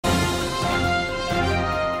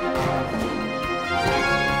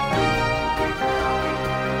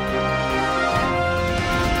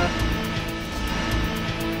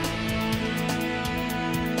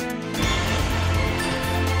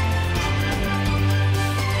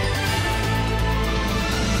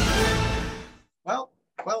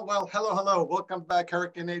Well, hello. Welcome back.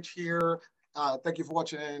 Hurricane H here. Thank you for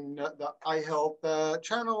watching the iHealth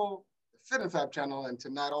channel, FitnFab channel, and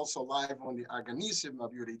tonight also live on the Organism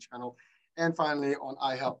Beauty channel, and finally on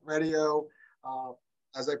iHealth Radio.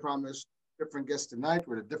 As I promised, different guests tonight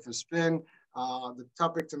with a different spin. The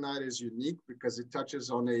topic tonight is unique because it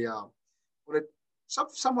touches on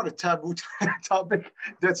somewhat a taboo topic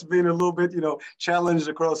that's been a little bit, challenged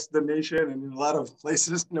across the nation and in a lot of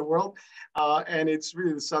places in the world. And it's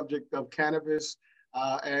really the subject of cannabis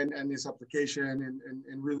and its application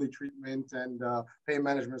and really treatment and pain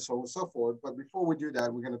management, so on and so forth. But before we do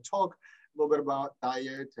that, we're going to talk a little bit about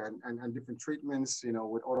diet and different treatments,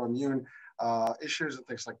 with autoimmune issues and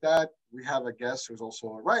things like that. We have a guest who's also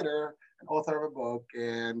a writer, an author of a book,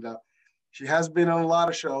 and she has been on a lot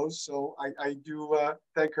of shows, so I do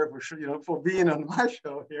thank her for being on my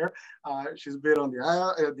show here. She's been on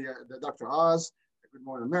the Dr. Oz, Good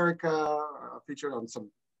Morning America, featured on some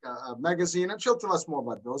magazine, and she'll tell us more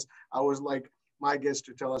about those. I always like my guests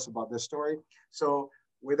to tell us about their story. So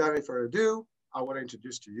without any further ado, I want to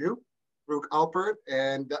introduce to you Brooke Alpert,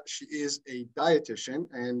 and she is a dietitian,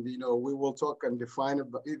 and we will talk and define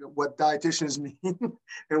about what dietitians mean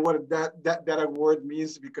and what that word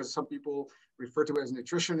means, because some people refer to it as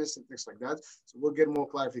nutritionists and things like that. So we'll get more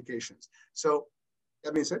clarifications. So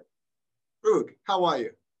that being said, Brooke, how are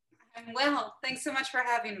you? I'm well. Thanks so much for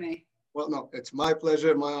having me. Well, no, it's my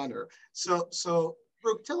pleasure and my honor. So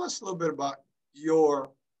Brooke, tell us a little bit about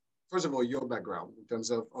first of all, your background in terms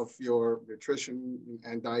of your nutrition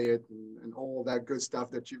and diet and all that good stuff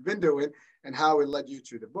that you've been doing, and how it led you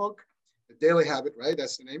to the book, The Daily Habit, right?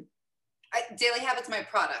 That's the name? Daily Habit's my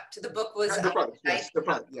product. The book was... The product, yes.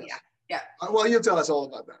 Yeah. Well, you tell us all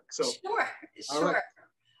about that. So Sure.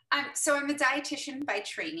 Right. So I'm a dietitian by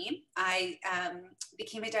training. I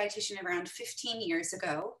became a dietitian around 15 years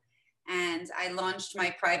ago, and I launched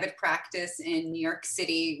my private practice in New York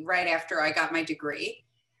City right after I got my degree.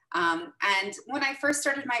 And when I first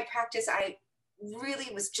started my practice, I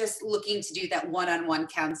really was just looking to do that one-on-one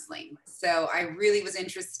counseling. So I really was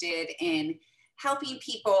interested in helping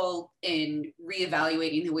people in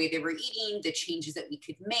reevaluating the way they were eating, the changes that we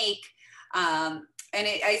could make.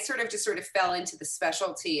 I sort of fell into the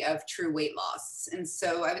specialty of true weight loss. And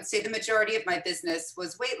so I would say the majority of my business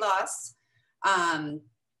was weight loss.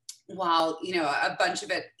 While, a bunch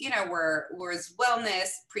of it, was wellness,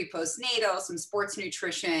 pre-postnatal, some sports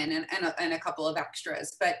nutrition, and a couple of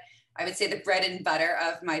extras. But I would say the bread and butter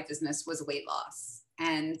of my business was weight loss.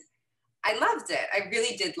 And I loved it. I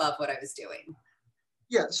really did love what I was doing.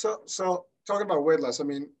 Yeah. So talking about weight loss, I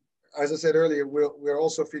mean, as I said earlier, we're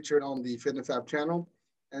also featured on the FitnFab channel.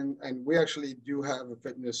 And we actually do have a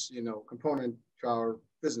fitness, component to our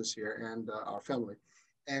business here and our family.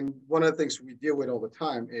 And one of the things we deal with all the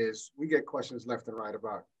time is we get questions left and right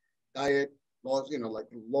about diet, loss,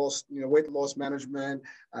 weight loss management,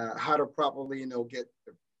 how to properly, get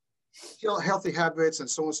healthy habits and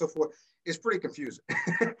so on and so forth. It's pretty confusing,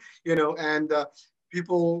 and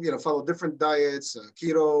people, follow different diets,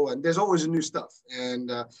 keto, and there's always new stuff.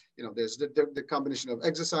 And, there's the combination of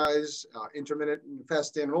exercise, intermittent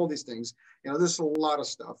fasting, and all these things. There's a lot of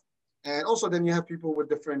stuff. And also then you have people with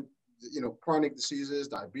different chronic diseases,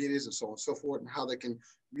 diabetes, and so on and so forth, and how they can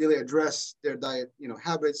really address their diet,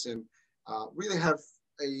 habits, and really have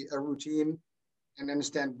a routine and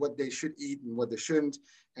understand what they should eat and what they shouldn't,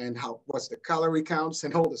 and what's the calorie counts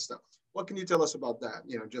and all this stuff. What can you tell us about that?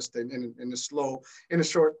 Just in a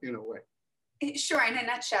short, way. Sure. In a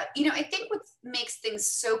nutshell, I think what makes things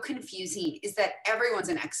so confusing is that everyone's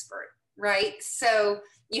an expert, right? So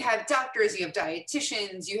you have doctors, you have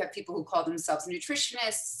dietitians, you have people who call themselves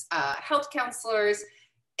nutritionists, health counselors,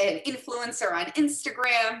 an influencer on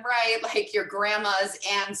Instagram, right? Like your grandma's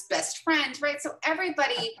aunt's best friend, right? So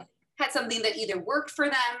everybody had something that either worked for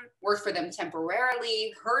them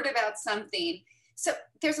temporarily, heard about something. So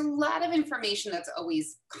there's a lot of information that's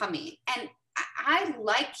always coming. And I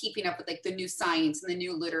like keeping up with the new science and the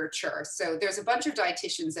new literature. So there's a bunch of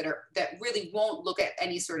dietitians that really won't look at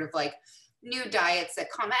any sort of new diets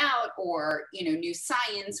that come out, or new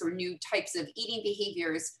science or new types of eating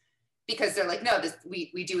behaviors, because they're like, no,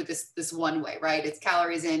 we do it this one way, right? It's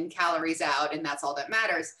calories in, calories out, and that's all that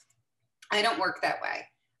matters. I don't work that way.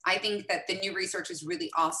 I think that the new research is really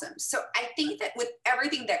awesome. So I think that with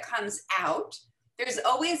everything that comes out, there's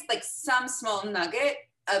always some small nugget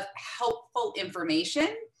of helpful information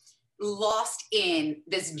lost in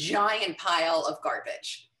this giant pile of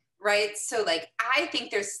garbage. Right? So I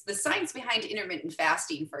think there's the science behind intermittent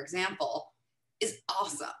fasting, for example, is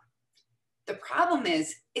awesome. The problem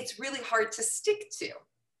is it's really hard to stick to,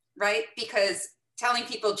 right? Because telling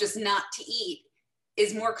people just not to eat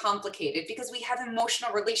is more complicated because we have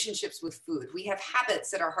emotional relationships with food. We have habits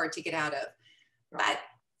that are hard to get out of. But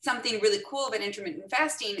something really cool about intermittent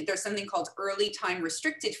fasting, there's something called early time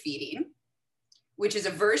restricted feeding, which is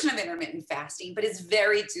a version of intermittent fasting, but it's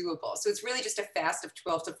very doable. So it's really just a fast of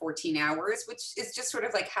 12 to 14 hours, which is just sort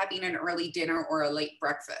of like having an early dinner or a late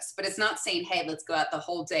breakfast. But it's not saying, hey, let's go out the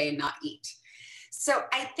whole day and not eat. So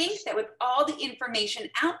I think that with all the information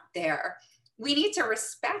out there, we need to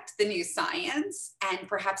respect the new science and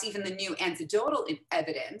perhaps even the new anecdotal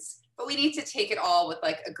evidence, but we need to take it all with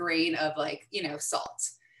like a grain of like, salt.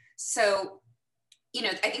 So,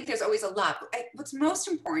 I think there's always a lot. What's most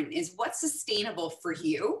important is what's sustainable for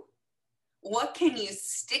you. What can you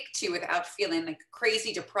stick to without feeling like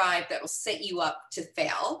crazy deprived that will set you up to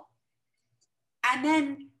fail? And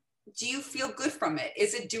then do you feel good from it?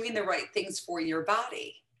 Is it doing the right things for your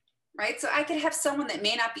body? Right? So I could have someone that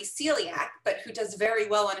may not be celiac, but who does very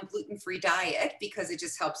well on a gluten-free diet because it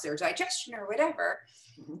just helps their digestion or whatever.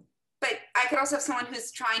 Mm-hmm. But I could also have someone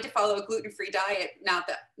who's trying to follow a gluten-free diet, not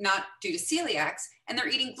due to celiacs, and they're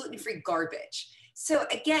eating gluten-free garbage. So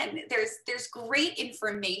again, there's great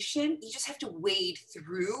information. You just have to wade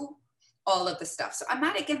through all of the stuff. So I'm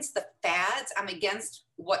not against the fads. I'm against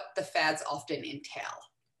what the fads often entail.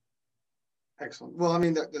 Excellent. Well, I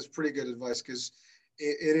mean, that's pretty good advice because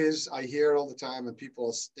it is, I hear it all the time and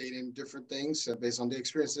people stating different things based on the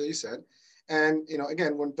experience that you said. And,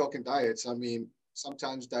 again, when talking diets, I mean,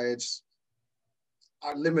 sometimes diets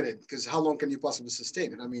are limited because how long can you possibly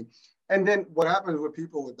sustain it? I mean, and then what happens with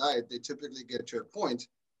people with diet, they typically get to a point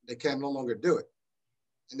they can no longer do it.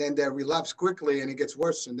 And then they relapse quickly and it gets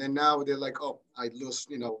worse. And then now they're like, oh, I lose,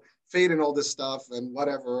 fade and all this stuff and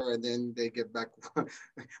whatever. And then they get back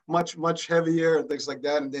much, much heavier and things like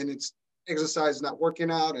that. And then it's exercise not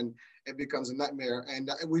working out and it becomes a nightmare.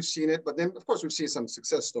 And we've seen it, but then of course we've seen some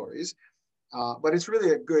success stories. But it's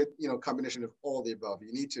really a good, combination of all the above.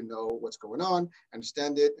 You need to know what's going on,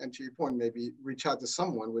 understand it, and to your point, maybe reach out to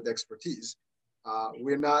someone with expertise.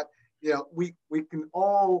 We're not, we can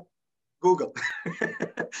all Google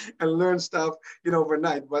and learn stuff,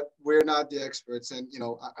 overnight, but we're not the experts, and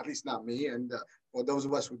at least not me. And for those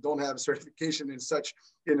of us who don't have certification in such,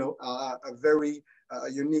 a very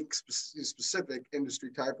unique, specific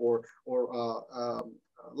industry type or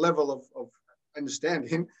level of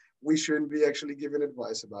understanding, we shouldn't be actually giving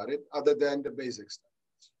advice about it other than the basic stuff.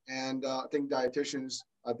 And I think dietitians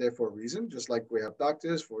are there for a reason, just like we have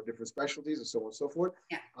doctors for different specialties and so on and so forth.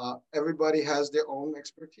 Yeah. Everybody has their own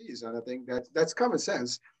expertise. And I think that's common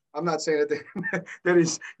sense. I'm not saying that that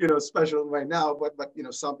is, special right now, but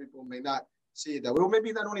some people may not see it that way. Or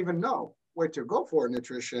maybe they don't even know where to go for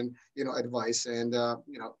nutrition, advice. And,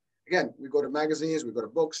 again, we go to magazines, we go to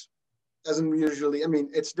books. Doesn't usually,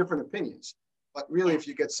 it's different opinions. But really, if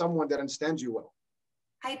you get someone that understands you well.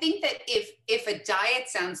 I think that if a diet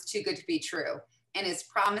sounds too good to be true and is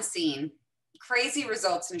promising crazy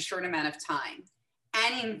results in a short amount of time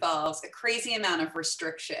and involves a crazy amount of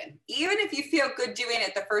restriction, even if you feel good doing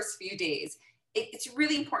it the first few days, it's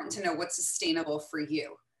really important to know what's sustainable for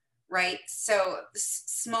you, right? So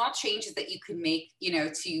small changes that you can make,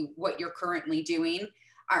 to what you're currently doing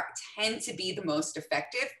tend to be the most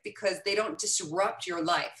effective because they don't disrupt your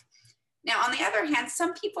life. Now, on the other hand,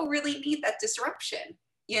 some people really need that disruption,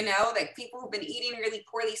 like people who've been eating really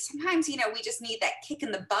poorly. Sometimes, we just need that kick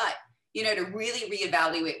in the butt, to really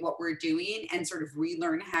reevaluate what we're doing and sort of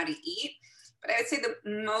relearn how to eat. But I would say that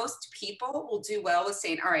most people will do well with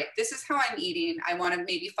saying, all right, this is how I'm eating. I want to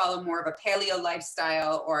maybe follow more of a paleo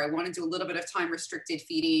lifestyle, or I want to do a little bit of time restricted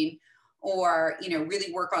feeding, or,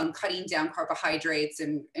 really work on cutting down carbohydrates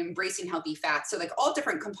and embracing healthy fats. So like all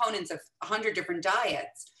different components of 100 different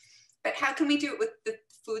diets. But how can we do it with the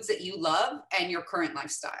foods that you love and your current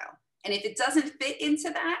lifestyle? And if it doesn't fit into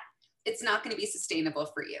that, it's not going to be sustainable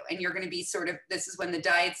for you. And you're going to be this is when the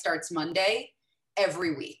diet starts Monday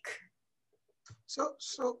every week.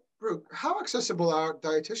 So Brooke, how accessible are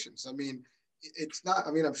dietitians? It's not,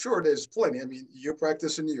 I'm sure there's plenty. You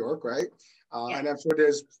practice in New York, right? Yeah. And I'm sure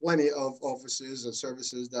there's plenty of offices and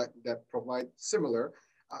services that provide similar.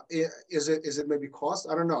 Is it maybe cost?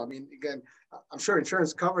 I don't know. Again, I'm sure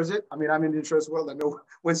insurance covers it. I'm in the insurance world. I know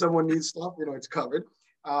when someone needs stuff, it's covered.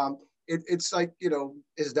 It's like,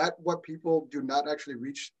 is that what people do not actually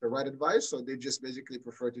reach the right advice? So they just basically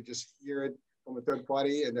prefer to just hear it from a third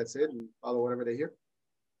party and that's it and follow whatever they hear?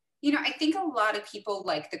 I think a lot of people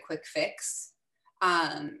like the quick fix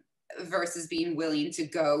versus being willing to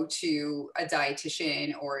go to a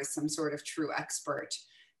dietitian or some sort of true expert.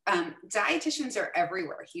 Dietitians are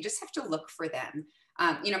everywhere. You just have to look for them.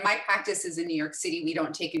 My practice is in New York City. We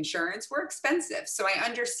don't take insurance. We're expensive. So I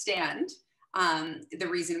understand the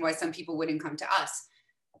reason why some people wouldn't come to us.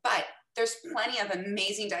 But there's plenty of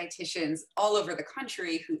amazing dietitians all over the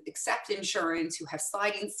country who accept insurance, who have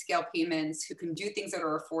sliding scale payments, who can do things that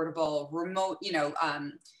are affordable, remote,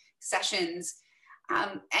 sessions,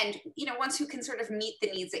 and, ones who can sort of meet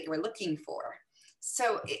the needs that you're looking for.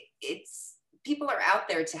 So it's people are out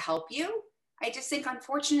there to help you. I just think,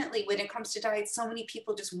 unfortunately, when it comes to diet, so many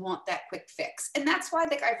people just want that quick fix. And that's why,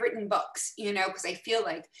 like, I've written books, because I feel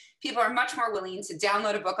like people are much more willing to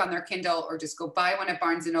download a book on their Kindle or just go buy one at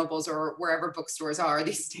Barnes and Nobles or wherever bookstores are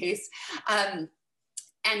these days,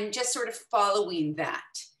 and just sort of following that.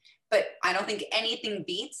 But I don't think anything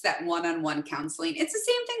beats that one-on-one counseling. It's the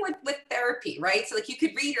same thing with therapy, right? So, like, you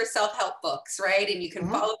could read your self-help books, right? And you can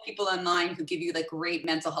follow people online who give you, like, great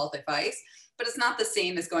mental health advice. But it's not the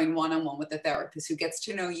same as going one-on-one with a therapist who gets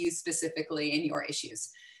to know you specifically and your issues.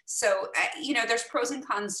 So, there's pros and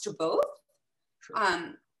cons to both. Sure.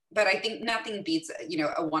 But I think nothing beats,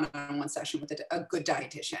 a one-on-one session with a good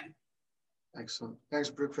dietitian. Excellent. Thanks,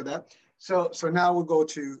 Brooke, for that. So now we'll go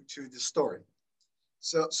to the story.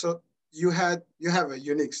 So you have a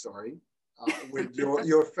unique story with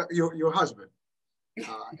your husband,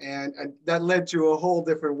 and that led to a whole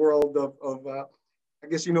different world of I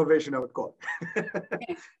guess innovation, I would call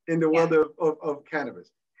it, in the world of cannabis.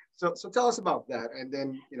 So tell us about that, and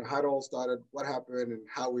then how it all started, what happened, and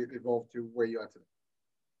how it evolved to where you are today.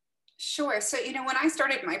 Sure. So when I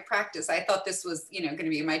started my practice, I thought this was going to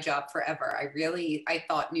be my job forever. I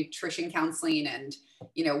thought nutrition counseling and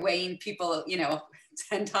weighing people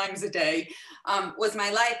 10 times a day was my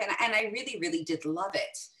life, and I really, really did love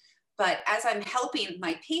it. But as I'm helping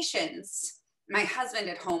my patients, my husband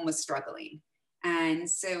at home was struggling. And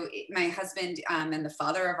so my husband and the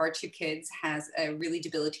father of our 2 kids has a really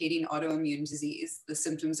debilitating autoimmune disease. The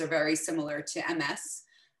symptoms are very similar to MS,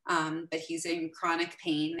 but he's in chronic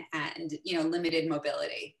pain and, limited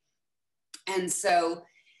mobility. And so,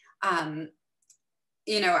 I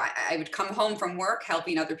would come home from work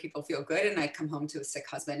helping other people feel good, and I'd come home to a sick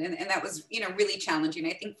husband. And that was, really challenging,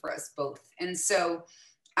 I think, for us both. And so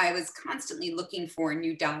I was constantly looking for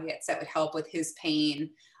new diets that would help with his pain.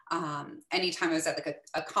 Anytime I was at like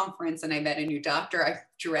a conference and I met a new doctor, I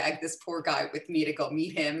dragged this poor guy with me to go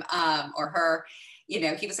meet him or her.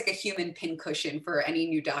 He was like a human pincushion for any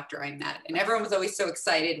new doctor I met. And everyone was always so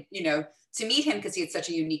excited, to meet him because he had such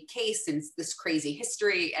a unique case and this crazy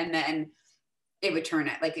history. And then it would turn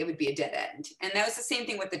out like it would be a dead end. And that was the same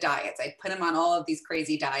thing with the diets. I put him on all of these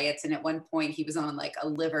crazy diets. And at one point he was on like a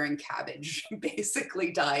liver and cabbage,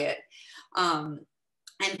 basically diet. And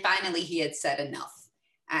finally he had said enough.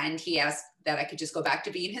 And he asked that I could just go back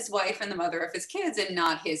to being his wife and the mother of his kids and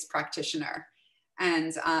not his practitioner.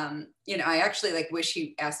 And, I actually wish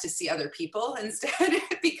he asked to see other people instead,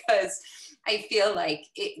 because I feel like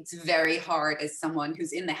it's very hard as someone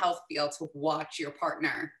who's in the health field to watch your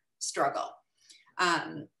partner struggle.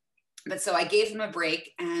 But so I gave him a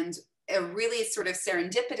break, and really sort of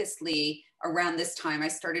serendipitously around this time, I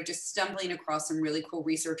started just stumbling across some really cool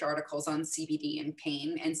research articles on CBD and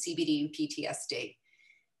pain and CBD and PTSD.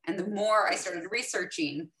 And the more I started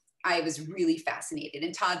researching, I was really fascinated.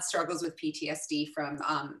 And Todd struggles with PTSD from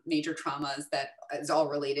major traumas that is all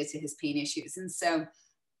related to his pain issues. And so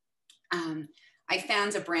I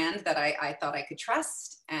found a brand that I thought I could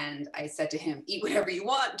trust. And I said to him, eat whatever you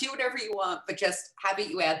want, do whatever you want, but just how about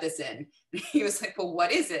you add this in? And he was like, well,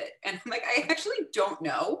 what is it? And I'm like, I actually don't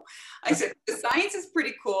know. I said, the science is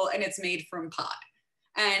pretty cool and it's made from pot.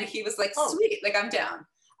 And he was like, sweet, I'm down.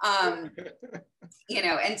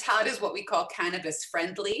 And Todd is what we call cannabis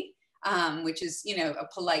friendly, which is, a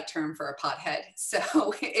polite term for a pothead.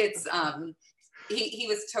 So it's, he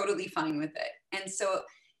was totally fine with it. And so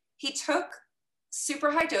he took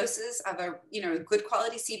super high doses of a, good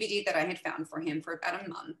quality CBD that I had found for him for about a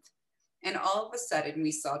month. And all of a sudden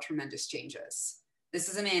we saw tremendous changes. This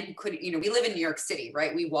is a man who couldn't, we live in New York City,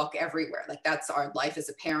 right? We walk everywhere. That's our life as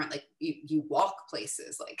a parent. You walk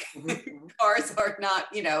places, cars are not,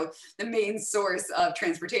 the main source of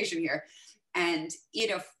transportation here. And,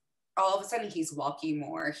 all of a sudden he's walking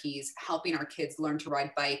more. He's helping our kids learn to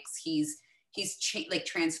ride bikes. He's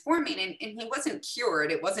transforming, and he wasn't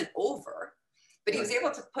cured. It wasn't over, but he was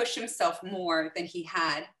able to push himself more than he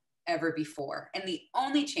had ever before. And the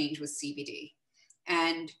only change was CBD.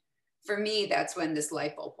 And for me, that's when this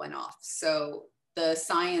light bulb went off. So the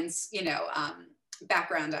science,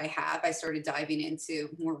 background I have, I started diving into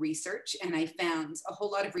more research, and I found a whole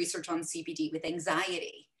lot of research on CBD with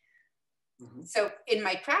anxiety. Mm-hmm. So in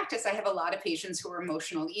my practice, I have a lot of patients who are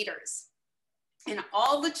emotional eaters, and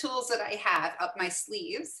all the tools that I have up my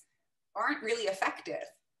sleeves aren't really effective,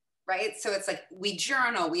 right? So it's like we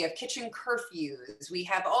journal, we have kitchen curfews, we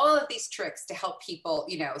have all of these tricks to help people,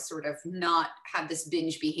 you know, sort of not have this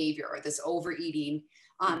binge behavior or this overeating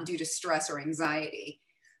due to stress or anxiety.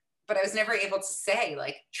 But I was never able to say,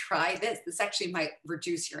 like, try this. This actually might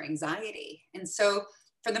reduce your anxiety. And so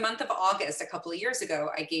for the month of August, a couple of years ago,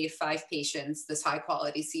 I gave 5 patients this high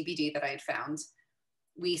quality CBD that I had found.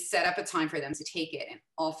 We set up a time for them to take it, and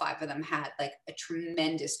all 5 of them had like a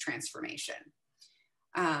tremendous transformation.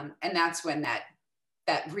 And that's when that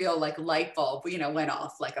real like light bulb, you know, went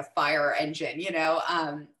off like a fire engine, you know.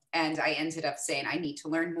 And I ended up saying, I need to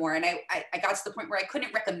learn more. And I got to the point where I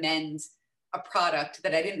couldn't recommend a product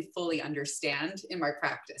that I didn't fully understand in my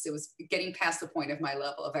practice. It was getting past the point of my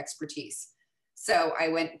level of expertise. So I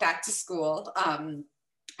went back to school and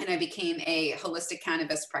I became a holistic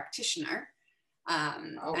cannabis practitioner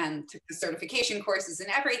and took the certification courses and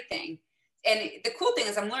everything. And the cool thing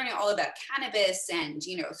is I'm learning all about cannabis and,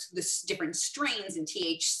 you know, the different strains and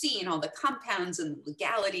THC and all the compounds and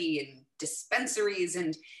legality and dispensaries.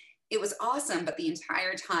 And it was awesome. But the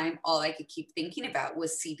entire time, all I could keep thinking about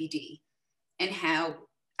was CBD and how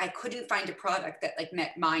I couldn't find a product that like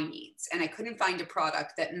met my needs. And I couldn't find a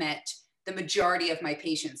product that met the majority of my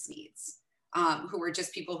patients' needs, who were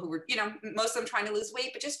just people who were, you know, most of them trying to lose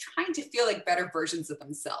weight, but just trying to feel like better versions of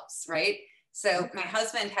themselves, right? So my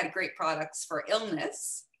husband had great products for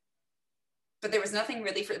illness, but there was nothing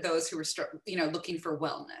really for those who were, you know, looking for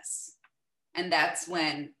wellness. And that's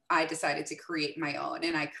when I decided to create my own,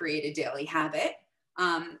 and I created Daily Habit.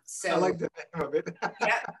 So I like the name of it.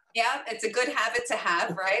 yeah, it's a good habit to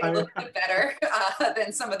have, right? A little bit better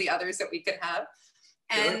than some of the others that we could have.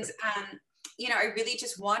 And, you know, I really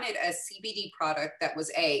just wanted a CBD product that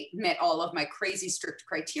was met all of my crazy strict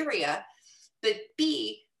criteria, but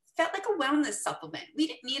B, felt like a wellness supplement. We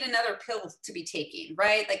didn't need another pill to be taking,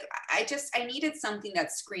 right? Like I needed something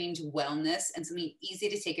that screamed wellness and something easy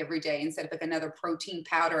to take every day instead of like another protein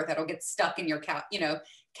powder that'll get stuck in your,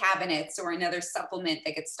 cabinets, or another supplement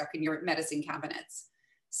that gets stuck in your medicine cabinets.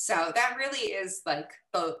 So that really is like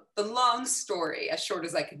the long story, as short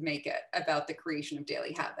as I could make it, about the creation of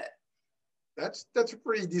Daily Habit. That's a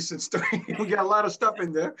pretty decent story. We got a lot of stuff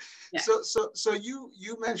in there. Yeah. So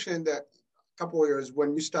you mentioned that a couple of years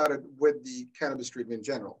when you started with the cannabis treatment in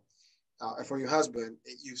general, for your husband,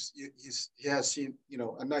 he has seen, you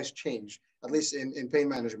know, a nice change, at least in pain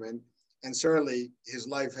management, and certainly his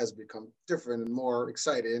life has become different and more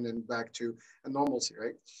exciting and back to a normalcy,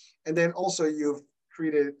 right? And then also you've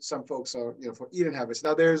treated some folks, you know, for eating habits.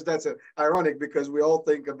 Now that's ironic because we all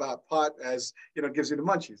think about pot as, you know, gives you the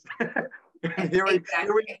munchies. here we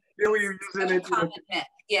using it. You know,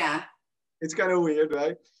 yeah. It's kind of weird,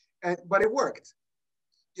 right? But it worked.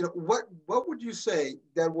 You know, what would you say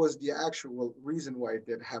that was the actual reason why it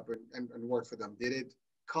did happen and work for them? Did it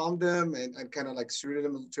calm them and kind of like suited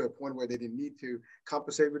them to a point where they didn't need to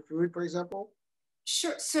compensate with food, for example?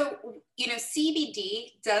 Sure. So, you know,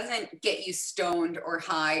 CBD doesn't get you stoned or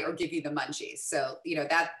high or give you the munchies. So, you know,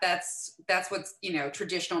 that's what's, you know,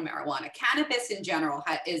 traditional marijuana. Cannabis in general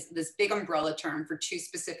is this big umbrella term for 2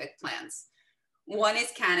 specific plants. One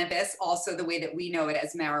is cannabis, also the way that we know it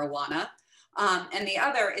as marijuana, and the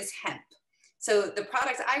other is hemp. So the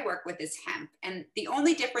product I work with is hemp. And the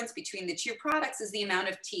only difference between the 2 products is the amount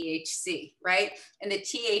of THC, right? And the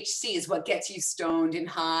THC is what gets you stoned and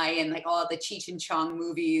high, and like all the Cheech and Chong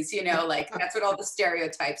movies, you know, like that's what all the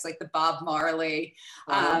stereotypes, like the Bob Marley,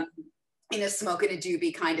 you know, smoking a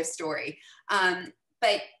doobie kind of story.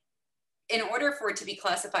 But in order for it to be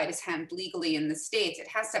classified as hemp legally in the States, it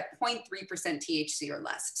has to have 0.3% THC or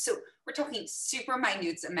less. So we're talking super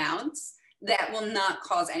minute amounts that will not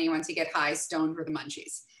cause anyone to get high, stoned, or the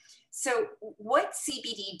munchies. So what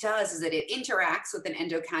CBD does is that it interacts with an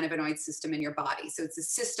endocannabinoid system in your body. So it's a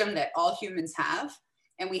system that all humans have,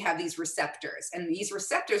 and we have these receptors. And these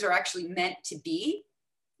receptors are actually meant to be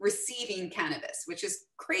receiving cannabis, which is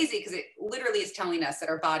crazy because it literally is telling us that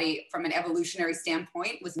our body, from an evolutionary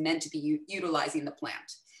standpoint, was meant to be utilizing the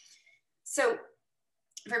plant. So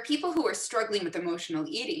for people who are struggling with emotional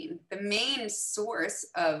eating, the main source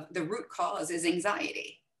of the root cause is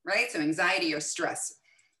anxiety, right? So anxiety or stress.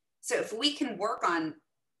 So if we can work on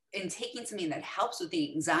taking something that helps with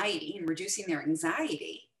the anxiety and reducing their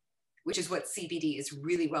anxiety, which is what CBD is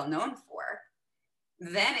really well known for,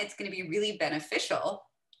 then it's going to be really beneficial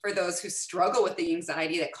for those who struggle with the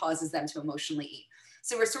anxiety that causes them to emotionally eat.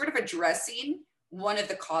 So we're sort of addressing one of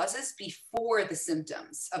the causes before the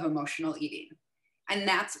symptoms of emotional eating. And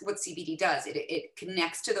that's what CBD does. It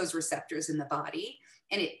connects to those receptors in the body,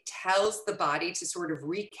 and it tells the body to sort of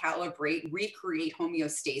recalibrate, recreate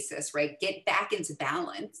homeostasis, right? Get back into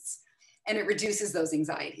balance and it reduces those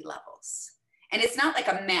anxiety levels. And it's not like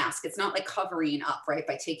a mask. It's not like covering up, right?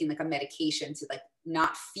 By taking like a medication to like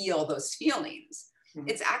not feel those feelings. Mm-hmm.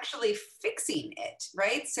 It's actually fixing it,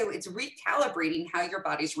 right? So it's recalibrating how your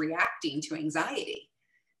body's reacting to anxiety.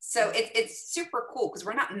 So it's super cool because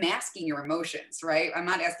we're not masking your emotions, right? I'm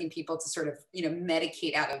not asking people to sort of, you know,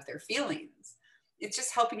 medicate out of their feelings. It's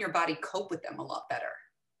just helping your body cope with them a lot better.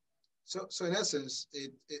 So in essence,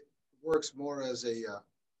 it works more as a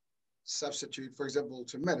substitute, for example,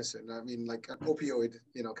 to medicine. I mean, like an opioid,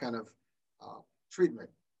 you know, kind of treatment,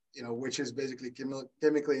 you know, which is basically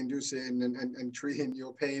chemically inducing and treating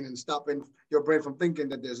your pain and stopping your brain from thinking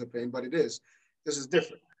that there's a pain, but it is. This is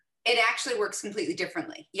different. It actually works completely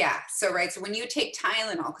differently. Yeah. So, right. So when you take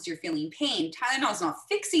Tylenol because you're feeling pain, Tylenol is not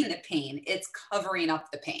fixing the pain. It's covering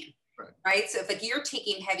up the pain. Right. So if like you're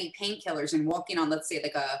taking heavy painkillers and walking on, let's say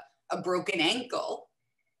like a broken ankle,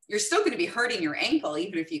 you're still going to be hurting your ankle,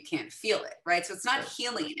 even if you can't feel it. Right. So it's not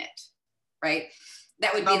healing it. Right.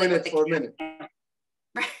 That would be like what for a minute.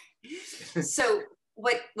 Right. So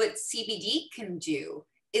what CBD can do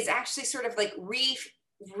is actually sort of like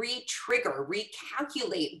re-trigger,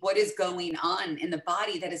 recalculate what is going on in the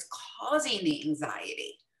body that is causing the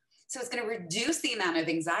anxiety. So it's going to reduce the amount of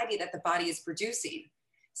anxiety that the body is producing.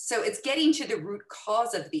 So it's getting to the root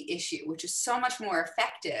cause of the issue, which is so much more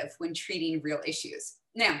effective when treating real issues.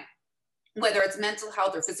 Now, whether it's mental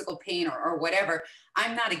health or physical pain or whatever,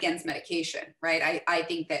 I'm not against medication, right? I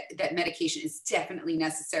think that medication is definitely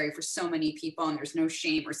necessary for so many people, and there's no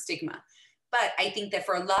shame or stigma. But I think that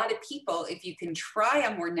for a lot of people, if you can try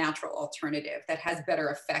a more natural alternative that has better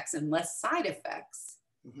effects and less side effects,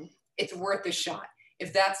 it's worth a shot.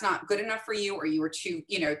 If that's not good enough for you, or you are too,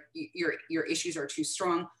 you know, your issues are too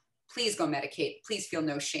strong, please go medicate. Please feel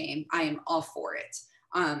no shame. I am all for it.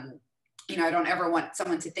 You know, I don't ever want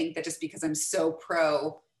someone to think that just because I'm so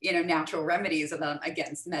pro, you know, natural remedies that I'm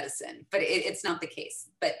against medicine, but it's not the case.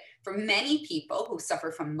 But for many people who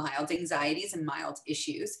suffer from mild anxieties and mild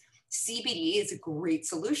issues, CBD is a great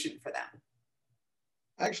solution for them.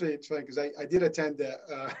 Actually, it's funny because I did attend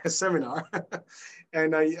a seminar,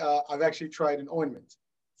 and I've actually tried an ointment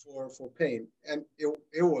for pain, and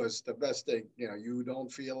it was the best thing. You know, you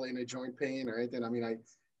don't feel any joint pain or anything. I mean,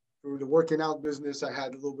 through the working out business, I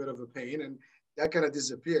had a little bit of a pain, and that kind of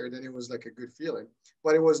disappeared, and it was like a good feeling.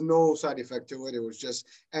 But it was no side effect to it. It was just,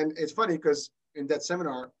 and it's funny because in that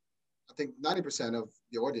seminar, I think 90% of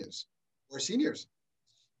the audience were seniors.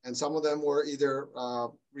 And some of them were either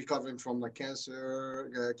recovering from like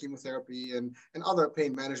cancer, chemotherapy, and other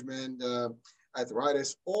pain management,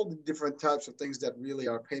 arthritis, all the different types of things that really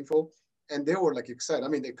are painful. And they were like excited. I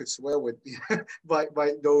mean, they could swear with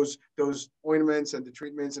by those ointments and the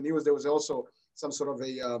treatments. And there was also some sort of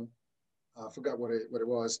a I forgot what it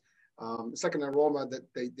was. It's like an aroma that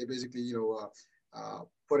they basically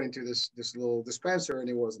put into this little dispenser, and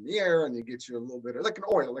it was in the air, and it gets you a little bit of, like an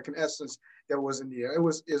oil, like an essence that was in the air.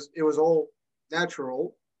 It was all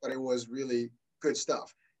natural, but it was really good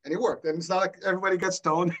stuff, and it worked. And it's not like everybody got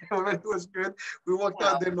stoned. It was good. We walked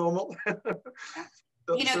out there normal.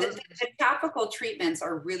 You know, the topical treatments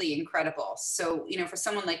are really incredible. So, you know, for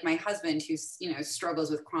someone like my husband who's, you know,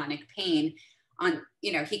 struggles with chronic pain,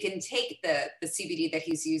 you know, he can take the CBD that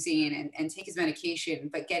he's using and take his medication,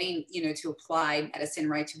 but getting, you know, to apply medicine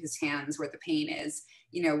right to his hands where the pain is,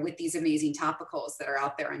 you know, with these amazing topicals that are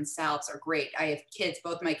out there and salves are great. I have kids,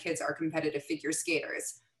 both my kids are competitive figure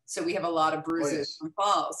skaters. So we have a lot of bruises from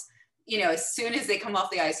falls. You know, as soon as they come off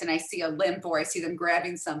the ice and I see a limp or I see them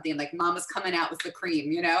grabbing something, like mama's coming out with the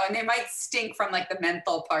cream, you know, and they might stink from like the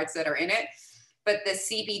menthol parts that are in it. But the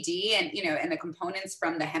CBD and, you know, and the components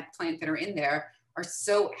from the hemp plant that are in there are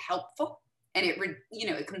so helpful. And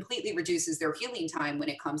it completely reduces their healing time when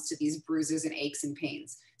it comes to these bruises and aches and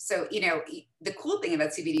pains. So, you know, the cool thing about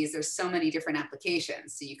CBD is there's so many different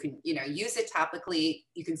applications. So you can, you know, use it topically,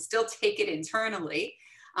 you can still take it internally,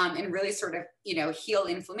 and really sort of, you know, heal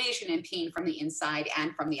inflammation and pain from the inside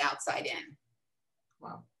and from the outside in.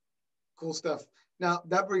 Wow. Cool stuff. Now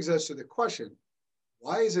that brings us to the question,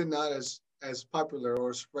 why is it not as popular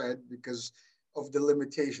or spread? Because of the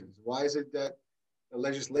limitations. Why is it that the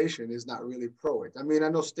legislation is not really pro it? I mean, I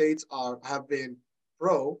know states have been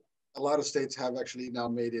pro. A lot of states have actually now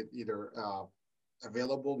made it either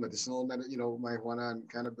available, medicinal, marijuana and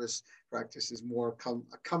cannabis practice is more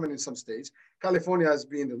common in some states. California has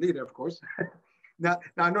been the leader, of course. Now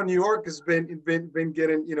I know New York has been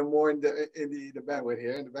getting, you know, more in the bandwagon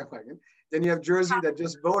here, in the bandwagon. Then you have Jersey that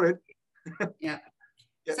just voted. Yeah.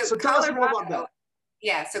 So tell us more about that.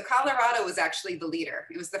 Yeah, so Colorado was actually the leader.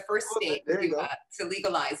 It was the first state There you go. to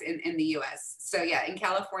legalize in the US. So yeah, in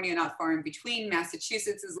California, not far in between,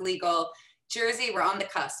 Massachusetts is legal. Jersey, we're on the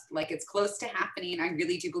cusp, like it's close to happening. I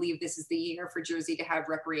really do believe this is the year for Jersey to have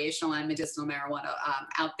recreational and medicinal marijuana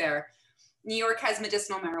out there. New York has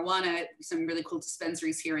medicinal marijuana, some really cool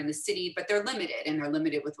dispensaries here in the city, but they're limited, and they're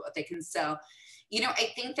limited with what they can sell. You know,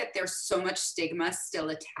 I think that there's so much stigma still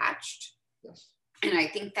attached. Yes. And I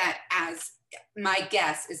think that my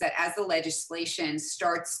guess is that as the legislation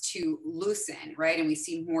starts to loosen, right, and we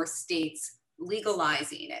see more states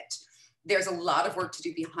legalizing it, there's a lot of work to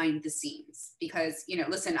do behind the scenes. Because, you know,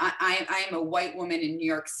 listen, I am a white woman in New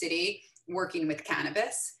York City working with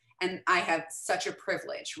cannabis, and I have such a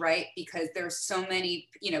privilege, right? Because there's so many,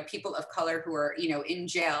 you know, people of color who are, you know, in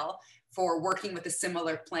jail for working with a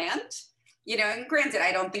similar plant, you know, and granted,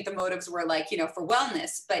 I don't think the motives were like, you know, for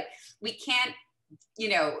wellness, but we can't, you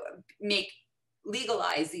know,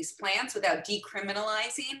 legalize these plants without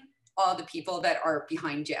decriminalizing all the people that are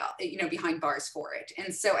behind jail, you know, behind bars for it.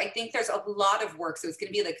 And so I think there's a lot of work. So it's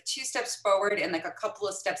going to be like 2 steps forward and like a couple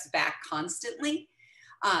of steps back constantly,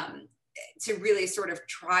 to really sort of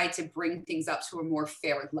try to bring things up to a more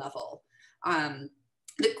fair level.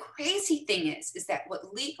 The crazy thing is that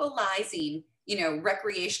what legalizing, you know,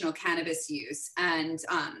 recreational cannabis use and,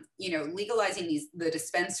 you know, legalizing the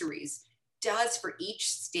dispensaries does for each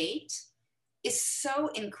state is so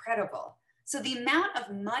incredible. So the amount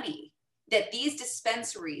of money that these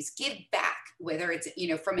dispensaries give back, whether it's, you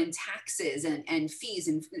know, from in taxes and fees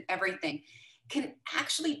and everything, can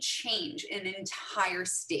actually change an entire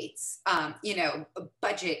state's, you know,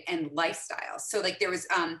 budget and lifestyle. So like there was,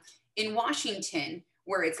 in Washington,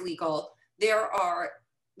 where it's legal, there are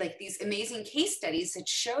like these amazing case studies that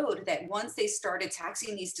showed that once they started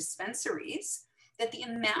taxing these dispensaries, that the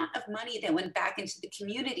amount of money that went back into the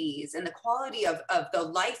communities and the quality of the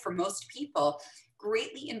life for most people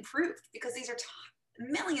greatly improved, because these are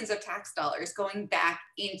millions of tax dollars going back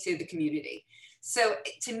into the community. So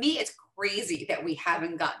to me, it's crazy that we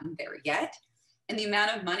haven't gotten there yet. And the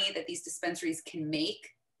amount of money that these dispensaries can make,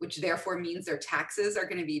 which therefore means their taxes are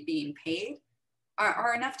going to be being paid,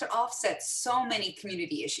 are enough to offset so many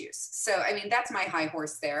community issues. So, I mean, that's my high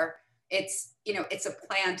horse there. It's, you know, it's a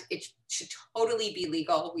plant. It should totally be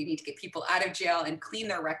legal. We need to get people out of jail and clean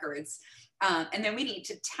their records. And then we need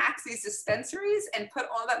to tax these dispensaries and put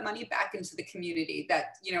all that money back into the community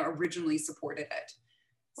that, you know, originally supported it.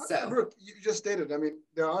 So, Brooke, you just stated, I mean,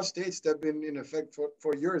 there are states that have been in effect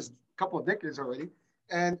for years, a couple of decades already,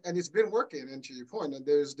 and it's been working. And to your point, and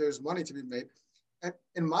there's money to be made. And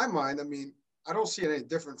in my mind, I mean, I don't see it any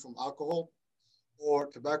different from alcohol or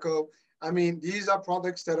tobacco. I mean, these are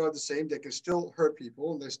products that are the same. They can still hurt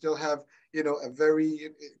people, and they still have, you know,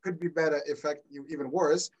 it could be better effect, even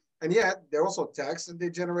worse. And yet they're also taxed and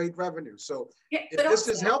they generate revenue. So yeah, if this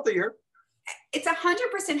is healthier, it's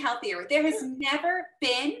 100% healthier. There has never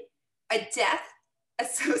been a death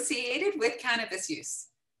associated with cannabis use,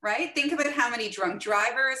 right? Think about how many drunk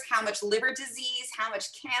drivers, how much liver disease, how much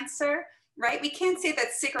cancer, right? We can't say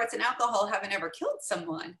that cigarettes and alcohol haven't ever killed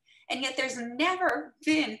someone. And yet there's never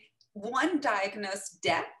been one diagnosed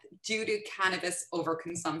death due to cannabis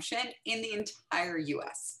overconsumption in the entire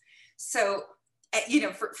US. So, you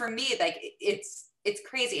know, for me, like it's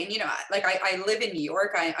crazy. And, you know, like I live in New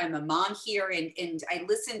York, I'm a mom here, and I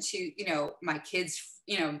listen to, you know, my kids,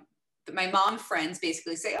 you know, my mom friends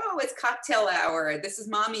basically say, oh, it's cocktail hour. This is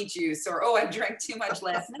mommy juice. Or, oh, I drank too much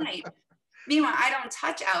last night. Meanwhile, I don't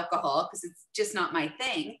touch alcohol because it's just not my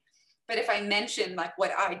thing. But if I mention like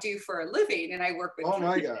what I do for a living and I work with, oh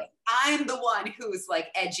my God, I'm the one who's like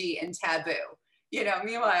edgy and taboo. You know,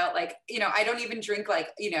 meanwhile, like, you know, I don't even drink like,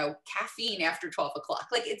 you know, caffeine after 12 o'clock.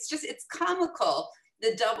 Like, it's comical,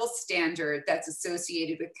 the double standard that's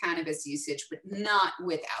associated with cannabis usage, but not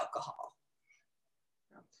with alcohol.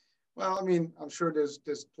 Well, I mean, I'm sure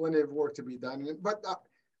there's plenty of work to be done, but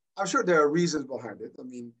I'm sure there are reasons behind it. I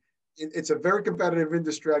mean, it's a very competitive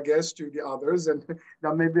industry, I guess, to the others, and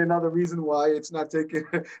that may be another reason why it's not taking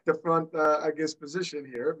the front, I guess, position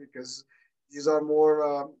here, because these are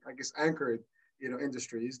more, I guess, anchored, you know,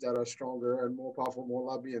 industries that are stronger and more powerful, more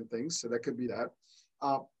lobby and things. So that could be that.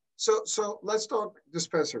 So let's talk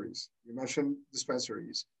dispensaries. You mentioned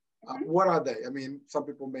dispensaries. What are they? I mean, some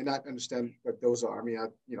people may not understand what those are. I mean,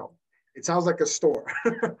 you know, it sounds like a store,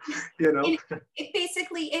 you know. It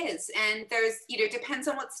basically is. And there's, you know, depends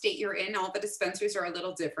on what state you're in. All the dispensaries are a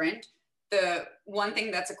little different. The one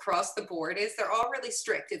thing that's across the board is they're all really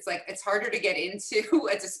strict. It's like, it's harder to get into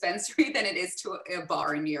a dispensary than it is to a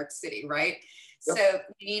bar in New York City, right? Yep. So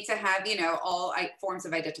you need to have, you know, all forms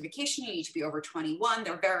of identification. You need to be over 21.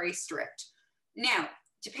 They're very strict. Now,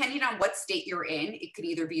 depending on what state you're in, it could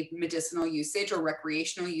either be medicinal usage or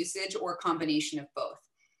recreational usage or a combination of both.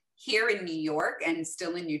 Here in New York and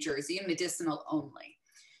still in New Jersey, medicinal only.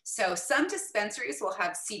 So some dispensaries will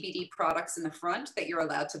have CBD products in the front that you're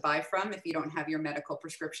allowed to buy from if you don't have your medical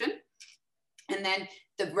prescription. And then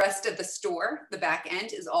the rest of the store, the back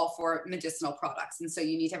end, is all for medicinal products. And so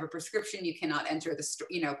you need to have a prescription. You cannot enter the store,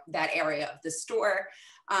 that area of the store.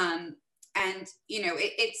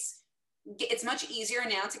 It's much easier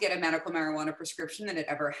now to get a medical marijuana prescription than it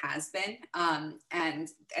ever has been. And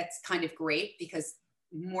that's kind of great because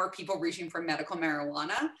more people reaching for medical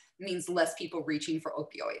marijuana means less people reaching for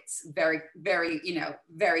opioids. Very, very,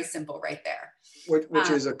 very simple right there. Which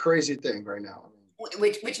is a crazy thing right now.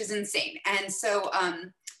 Which is insane. And so,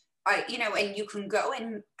 and you can go,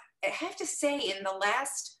 and I have to say in the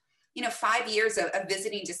last, 5 years of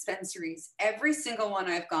visiting dispensaries, every single one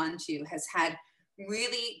I've gone to has had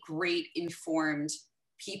really great informed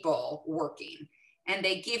people working. And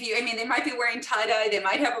they give you, they might be wearing tie-dye, they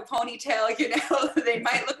might have a ponytail, they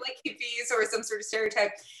might look like hippies or some sort of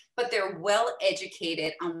stereotype, but they're well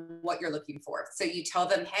educated on what you're looking for. So you tell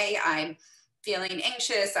them, hey, I'm feeling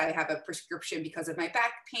anxious, I have a prescription because of my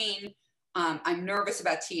back pain, I'm nervous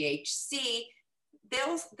about THC.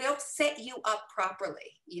 They'll set you up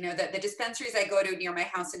properly. The dispensaries I go to near my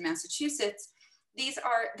house in Massachusetts, these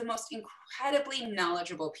are the most incredibly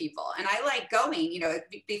knowledgeable people. And I like going,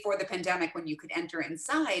 before the pandemic when you could enter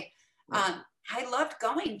inside, I loved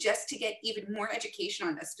going just to get even more education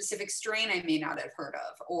on a specific strain I may not have heard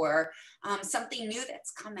of, or something new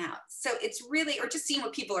that's come out. So it's really, or just seeing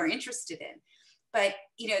what people are interested in. But,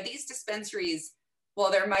 these dispensaries,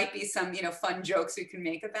 while there might be some, fun jokes we can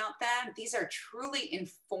make about them, these are truly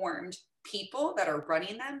informed people that are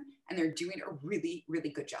running them, and they're doing a really, really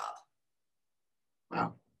good job.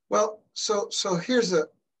 Wow. Well, so here's a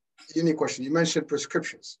unique question. You mentioned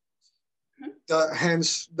prescriptions,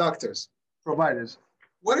 hence doctors, providers.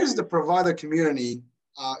 What is the provider community,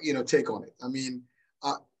 take on it?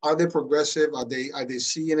 Are they progressive? Are they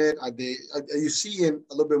seeing it? Are you seeing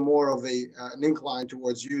a little bit more of an incline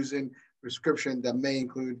towards using prescription that may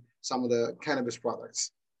include some of the cannabis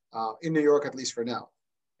products in New York, at least for now?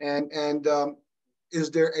 And is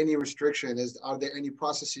there any restriction? Are there any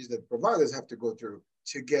processes that providers have to go through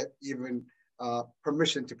to get even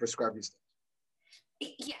permission to prescribe these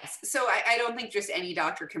things? Yes. So I don't think just any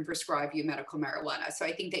doctor can prescribe you medical marijuana. So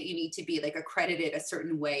I think that you need to be accredited a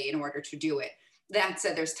certain way in order to do it. That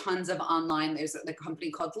said, there's tons of online. There's the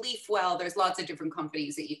company called LeafWell. There's lots of different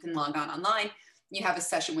companies that you can log on online. You have a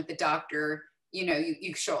session with the doctor.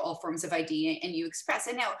 You show all forms of ID and you express.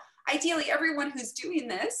 And now, ideally, everyone who's doing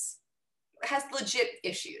this has legit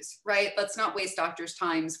issues, right? Let's not waste doctors'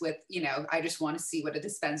 times with, I just want to see what a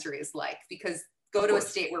dispensary is like, because go to a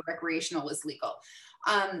state where recreational is legal.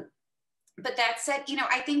 But that said,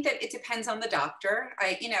 I think that it depends on the doctor.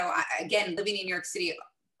 Again, living in New York City,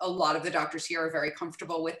 a lot of the doctors here are very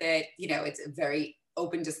comfortable with it. It's a very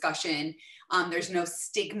open discussion. There's no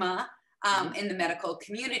stigma in the medical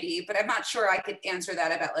community, but I'm not sure I could answer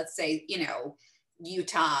that about, let's say,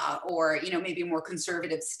 Utah or, maybe more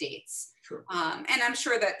conservative states. Sure. And I'm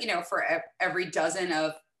sure that, for every dozen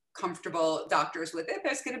of comfortable doctors with it,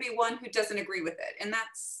 there's going to be one who doesn't agree with it. And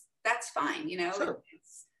that's fine. Sure.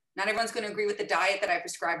 Not everyone's going to agree with the diet that I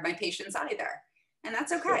prescribe my patients either. And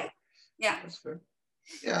that's okay. Sure. Yeah. That's fair.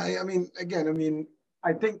 Yeah.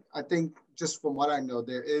 I think just from what I know,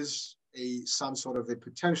 there is some sort of a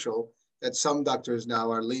potential that some doctors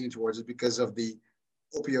now are leaning towards it because of the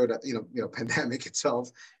opioid, pandemic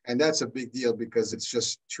itself. And that's a big deal because it's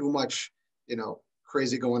just too much,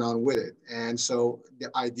 crazy going on with it. And so the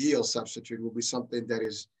ideal substitute will be something that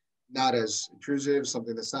is not as intrusive,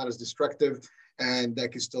 something that's not as destructive, and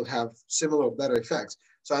that can still have similar or better effects.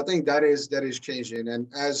 So I think that is changing. And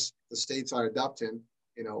as the states are adopting,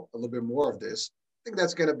 a little bit more of this, I think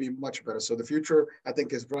that's going to be much better. So the future, I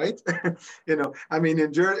think, is bright.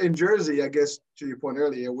 In Jersey, I guess, to your point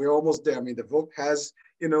earlier, we're almost there. The vote has,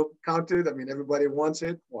 counted. Everybody wants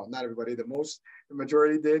it. Well, not everybody, the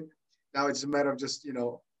majority did. Now it's a matter of just,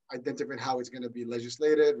 identifying how it's going to be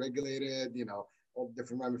legislated, regulated, all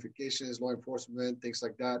different ramifications, law enforcement, things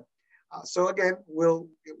like that. So again,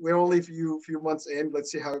 we're only a few months in.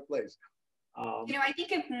 Let's see how it plays. I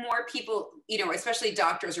think if more people, especially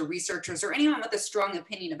doctors or researchers or anyone with a strong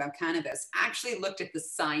opinion about cannabis actually looked at the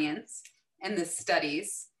science and the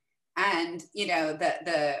studies and,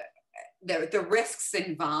 the risks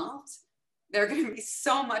involved, they're going to be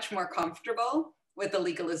so much more comfortable with the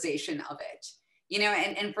legalization of it.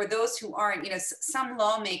 And for those who aren't, some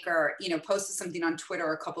lawmaker, posted something on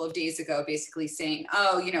Twitter a couple of days ago, basically saying,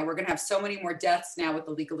 oh, we're going to have so many more deaths now with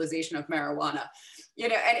the legalization of marijuana,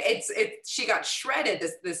 and she got shredded,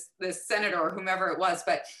 this senator or whomever it was,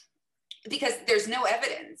 but because there's no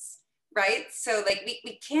evidence, right? So like,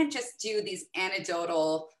 we can't just do these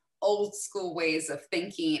anecdotal old school ways of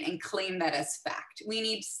thinking and claim that as fact. We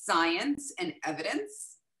need science and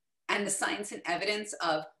evidence, and the science and evidence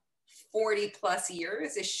of 40 plus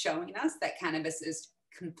years is showing us that cannabis is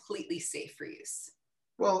completely safe for use.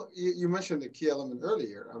 Well, you mentioned the key element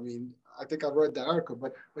earlier. I mean, I think I read that article,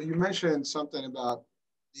 but you mentioned something about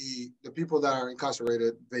the people that are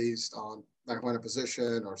incarcerated based on marijuana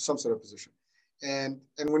position or some sort of position. And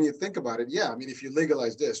when you think about it, yeah, I mean, if you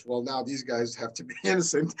legalize this, well, now these guys have to be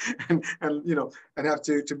innocent and have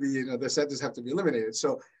to be, their sentences have to be eliminated.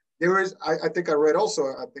 So there is, I think I read also,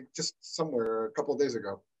 I think just somewhere a couple of days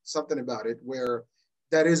ago, something about it where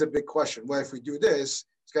that is a big question. Well, if we do this,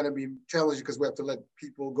 it's going to be challenging because we have to let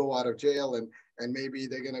people go out of jail and maybe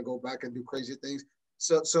they're going to go back and do crazy things.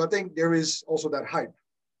 So I think there is also that hype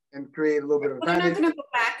and create a little bit of panic. They're not going to go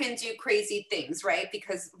back and do crazy things, right?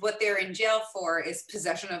 Because what they're in jail for is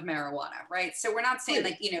possession of marijuana, right? So we're not saying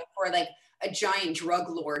for like a giant drug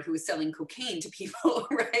lord who is selling cocaine to people,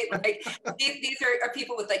 right? Like these are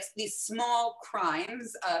people with like these small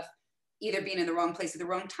crimes of either being in the wrong place at the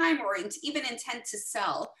wrong time or even intent to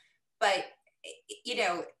sell. But,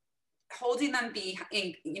 holding them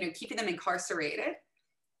keeping them incarcerated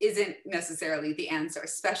isn't necessarily the answer,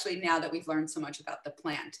 especially now that we've learned so much about the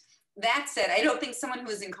plant. That said, I don't think someone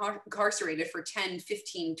who is incarcerated for 10,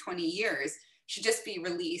 15, 20 years should just be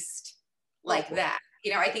released like that.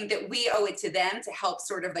 I think that we owe it to them to help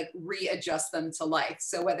sort of like readjust them to life.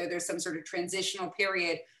 So whether there's some sort of transitional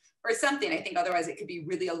period or something, I think otherwise it could be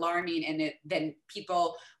really alarming, and then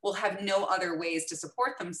people will have no other ways to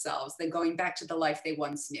support themselves than going back to the life they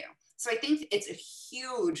once knew. So I think it's a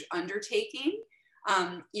huge undertaking,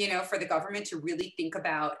 for the government to really think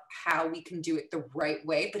about how we can do it the right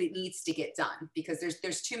way, but it needs to get done because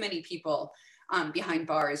there's too many people behind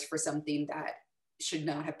bars for something that should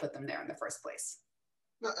not have put them there in the first place.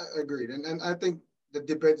 No, agreed. And I think the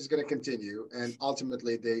debate is going to continue, and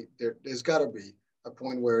ultimately there's got to be a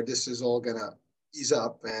point where this is all going to ease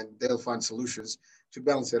up and they'll find solutions to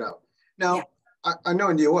balance it out. Now, yeah. I know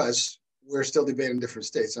in the US, we're still debating different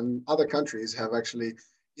states, and other countries have actually,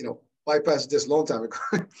 bypassed this long time ago.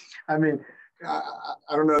 I mean,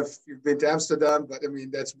 I don't know if you've been to Amsterdam, but I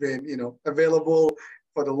mean, that's been, available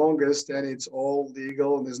for the longest, and it's all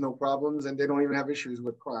legal and there's no problems, and they don't even have issues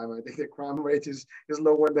with crime. I think the crime rate is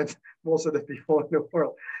lower than most of the people in the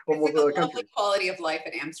world, or most of the countries. Quality of life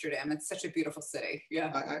in Amsterdam. It's such a beautiful city.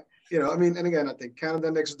 Yeah. And again, I think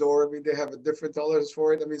Canada next door, I mean, they have a different tolerance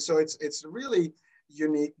for it. I mean, so it's really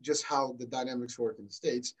unique just how the dynamics work in the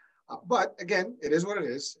States. But again, it is what it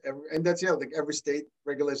is. And that's, like every state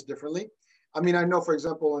regulates differently. I mean, I know, for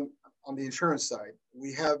example, on the insurance side,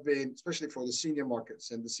 we have been, especially for the senior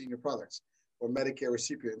markets and the senior products for Medicare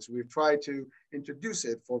recipients, we've tried to introduce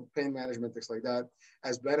it for pain management, things like that,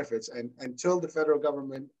 as benefits. And until the federal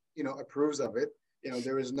government, approves of it,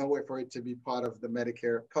 there is no way for it to be part of the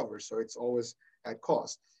Medicare cover. So it's always at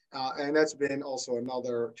cost. And that's been also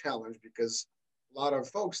another challenge because a lot of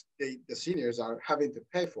folks, the seniors are having to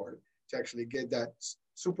pay for it to actually get that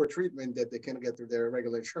super treatment that they can get through their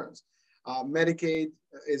regular insurance. Medicaid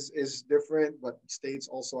is different, but states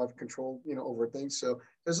also have control, over things. So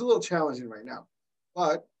there's a little challenging right now.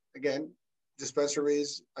 But again,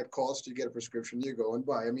 dispensaries at cost, you get a prescription, you go and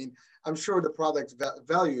buy. I mean, I'm sure the product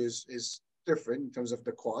value is different in terms of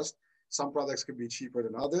the cost. Some products could be cheaper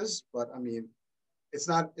than others, but I mean, it's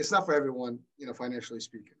not for everyone, financially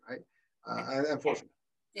speaking, right? Unfortunately.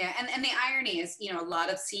 Yeah, and the irony is, a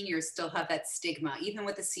lot of seniors still have that stigma, even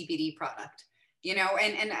with the CBD product.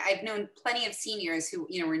 And I've known plenty of seniors who,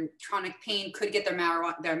 are in chronic pain, could get their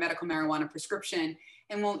medical marijuana prescription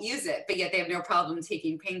and won't use it, but yet they have no problem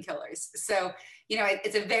taking painkillers. So,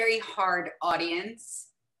 it's a very hard audience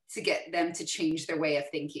to get them to change their way of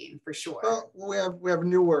thinking, for sure. Well, we have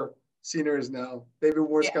newer seniors now, baby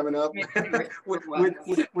boomers coming up with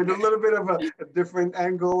a little bit of a different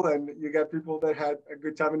angle, and you got people that had a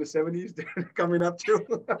good time in the 70s coming up too.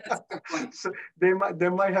 So they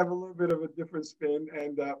might have a little bit of a different spin,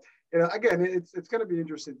 and again, it's going to be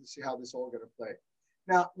interesting to see how this all going to play.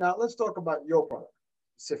 Now let's talk about your product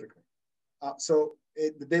specifically. So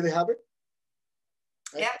the Daily Habit.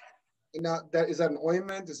 Right? Yeah. And now is that an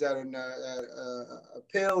ointment? Is that a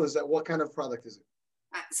pill? Is that, what kind of product is it?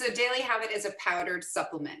 So Daily Habit is a powdered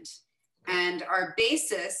supplement. And our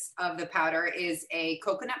basis of the powder is a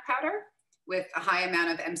coconut powder with a high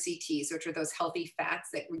amount of MCTs, which are those healthy fats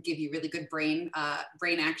that would give you really good brain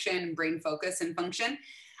action, brain focus and function.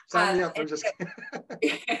 Sign me up. I'm just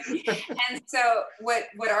and so what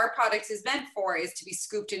our product is meant for is to be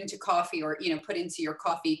scooped into coffee or, put into your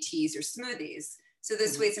coffee, teas, or smoothies. So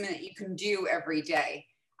this way, something that you can do every day.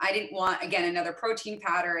 I didn't want, again, another protein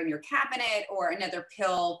powder in your cabinet or another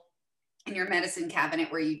pill in your medicine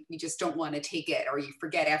cabinet where you just don't want to take it or you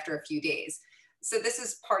forget after a few days. So this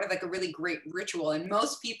is part of like a really great ritual. And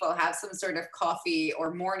most people have some sort of coffee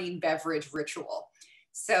or morning beverage ritual.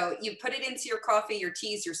 So you put it into your coffee, your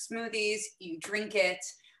teas, your smoothies, you drink it.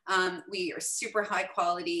 We are super high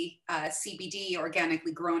quality CBD,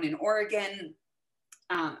 organically grown in Oregon,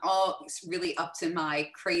 all really up to my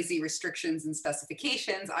crazy restrictions and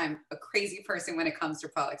specifications. I'm a crazy person when it comes to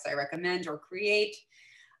products I recommend or create.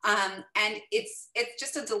 And it's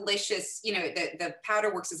just a delicious, the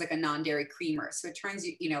powder works as like a non-dairy creamer. So it turns,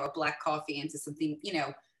 a black coffee into something,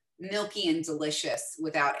 milky and delicious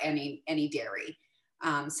without any dairy.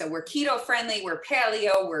 So we're keto friendly, we're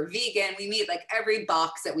paleo, we're vegan. We meet like every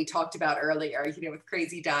box that we talked about earlier, with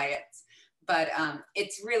crazy diets. But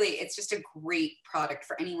it's just a great product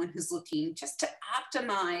for anyone who's looking just to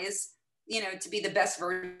optimize, to be the best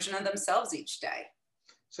version of themselves each day.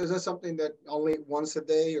 So is that something that only once a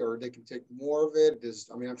day, or they can take more of it?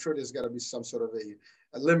 I'm sure there's got to be some sort of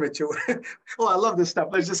a limit to it. Well, I love this stuff.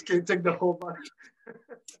 Let's just take the whole bunch.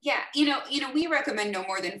 Yeah, we recommend no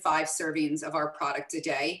more than 5 servings of our product a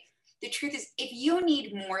day. The truth is, if you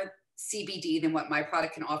need more CBD than what my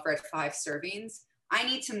product can offer at 5 servings, I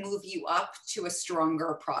need to move you up to a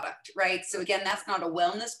stronger product, right? So again, that's not a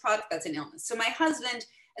wellness product, that's an illness. So my husband,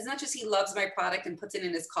 as much as he loves my product and puts it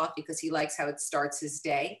in his coffee because he likes how it starts his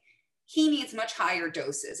day, he needs much higher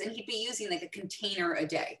doses, and he'd be using like a container a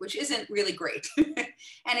day, which isn't really great.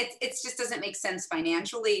 And it just doesn't make sense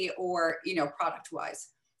financially or, product wise.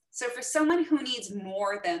 So for someone who needs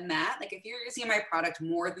more than that, like if you're using my product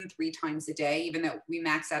more than 3 times a day, even though we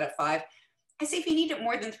max out at 5, I say if you need it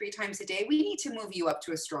more than 3 times a day, we need to move you up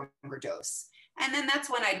to a stronger dose. And then that's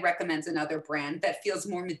when I'd recommend another brand that feels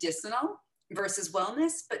more medicinal versus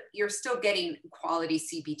wellness, but you're still getting quality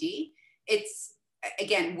CBD. It's,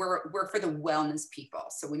 again, we're for the wellness people.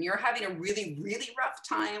 So when you're having a really, really rough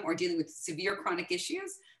time or dealing with severe chronic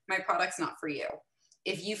issues, my product's not for you.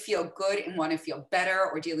 If you feel good and want to feel better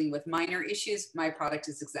or dealing with minor issues, my product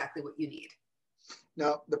is exactly what you need.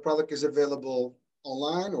 Now, the product is available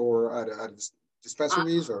online or at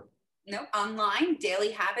dispensaries or? No, online,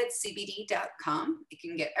 dailyhabitscbd.com. You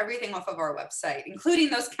can get everything off of our website, including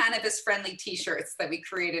those cannabis-friendly t-shirts that we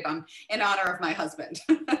created in honor of my husband.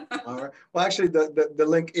 All right. Well, actually, the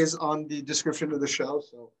link is on the description of the show.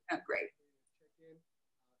 So great.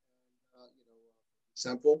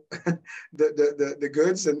 Sample the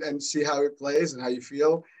goods and see how it plays and how you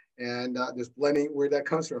feel. And there's plenty where that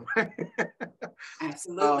comes from.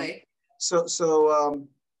 Absolutely.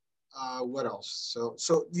 What else?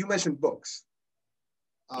 So you mentioned books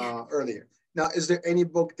earlier. Now, is there any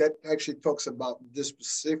book that actually talks about this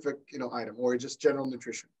specific, item, or just general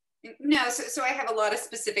nutrition? No, so I have a lot of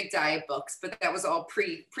specific diet books, but that was all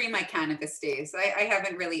pre my cannabis days. I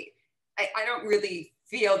haven't really, I don't really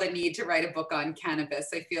feel the need to write a book on cannabis.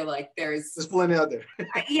 I feel like there's plenty out there.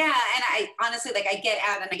 Yeah, and I honestly, I get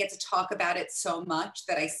out and I get to talk about it so much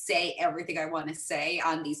that I say everything I want to say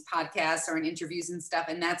on these podcasts or in interviews and stuff,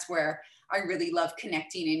 and that's where I really love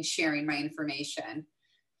connecting and sharing my information.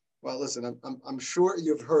 Well, listen, I'm sure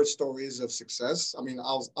you've heard stories of success.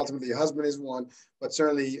 Ultimately, your husband is one, but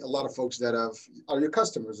certainly a lot of folks that are your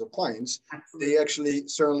customers or clients. Absolutely. They actually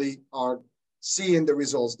certainly are seeing the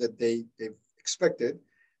results that they've expected,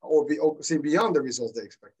 or see beyond the results they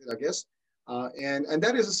expected, I guess. And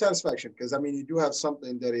that is a satisfaction because, you do have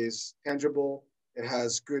something that is tangible, it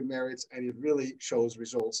has good merits, and it really shows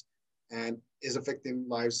results and is affecting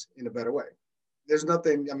lives in a better way. There's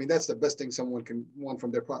nothing, that's the best thing someone can want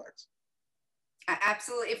from their products.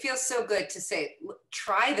 Absolutely. It feels so good to say,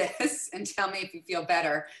 try this and tell me if you feel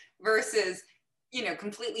better versus,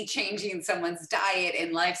 completely changing someone's diet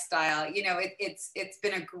and lifestyle. It's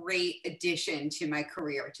been a great addition to my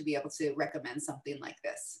career to be able to recommend something like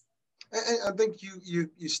this. And I think you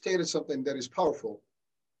stated something that is powerful: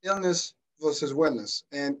 illness versus wellness.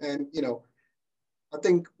 And I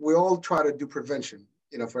think we all try to do prevention,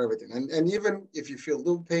 for everything. And even if you feel a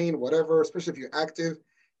little pain, whatever, especially if you're active,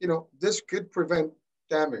 this could prevent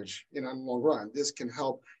damage, in the long run. This can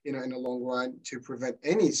help, in the long run to prevent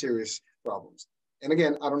any serious problems. And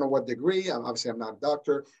again, I don't know what degree, obviously I'm not a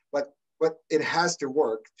doctor, but it has to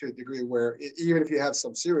work to a degree where even if you have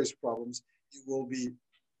some serious problems, you will be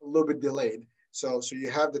a little bit delayed So you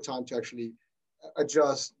have the time to actually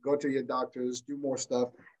adjust, go to your doctors, do more stuff,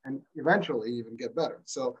 and eventually even get better.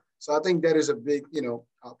 So I think that is a big,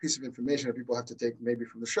 piece of information that people have to take maybe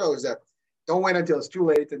from the show, is that don't wait until it's too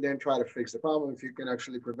late and then try to fix the problem. If you can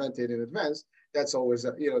actually prevent it in advance, that's always,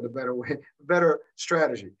 the better way, better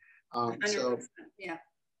strategy. Yeah.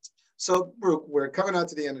 So Brooke, we're coming out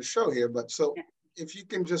to the end of the show here, but so Yeah. if you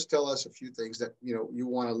can just tell us a few things that, you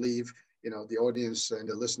want to leave, the audience and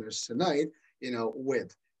the listeners tonight,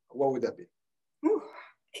 with, what would that be? Whew.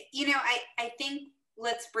 I think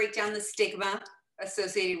let's break down the stigma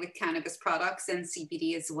associated with cannabis products and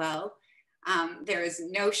CBD as well. There is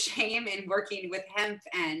no shame in working with hemp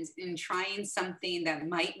and in trying something that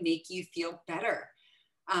might make you feel better.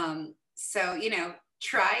 So,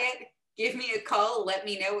 try it, give me a call, let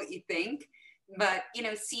me know what you think. But,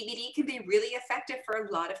 CBD can be really effective for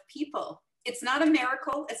a lot of people. It's not a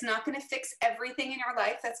miracle. It's not going to fix everything in your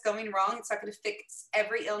life that's going wrong. It's not going to fix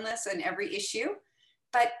every illness and every issue,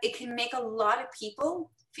 but it can make a lot of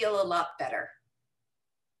people feel a lot better.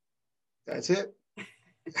 That's it.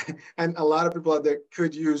 And a lot of people out there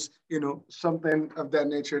could use, something of that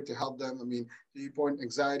nature to help them. I mean, to your point,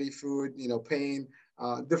 anxiety, food, pain,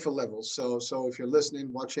 different levels. So if you're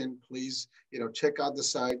listening, watching, please, check out the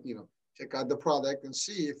site, check out the product and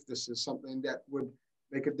see if this is something that would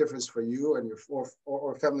make a difference for you and your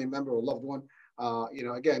or family member or loved one.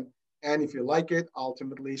 Again, and if you like it,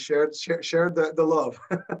 ultimately share the love.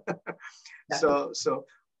 So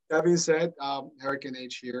that being said, Hurricane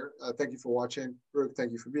H here. Thank you for watching. Brooke,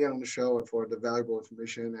 thank you for being on the show and for the valuable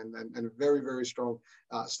information and very, very strong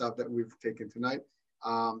stuff that we've taken tonight.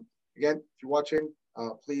 Again, if you're watching,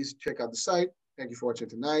 please check out the site. Thank you for watching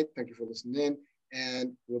tonight. Thank you for listening in.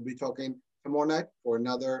 And we'll be talking tomorrow night for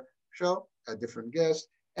another show, a different guest,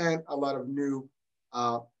 and a lot of new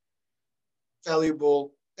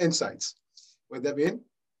valuable insights. With that being,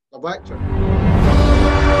 bye-bye.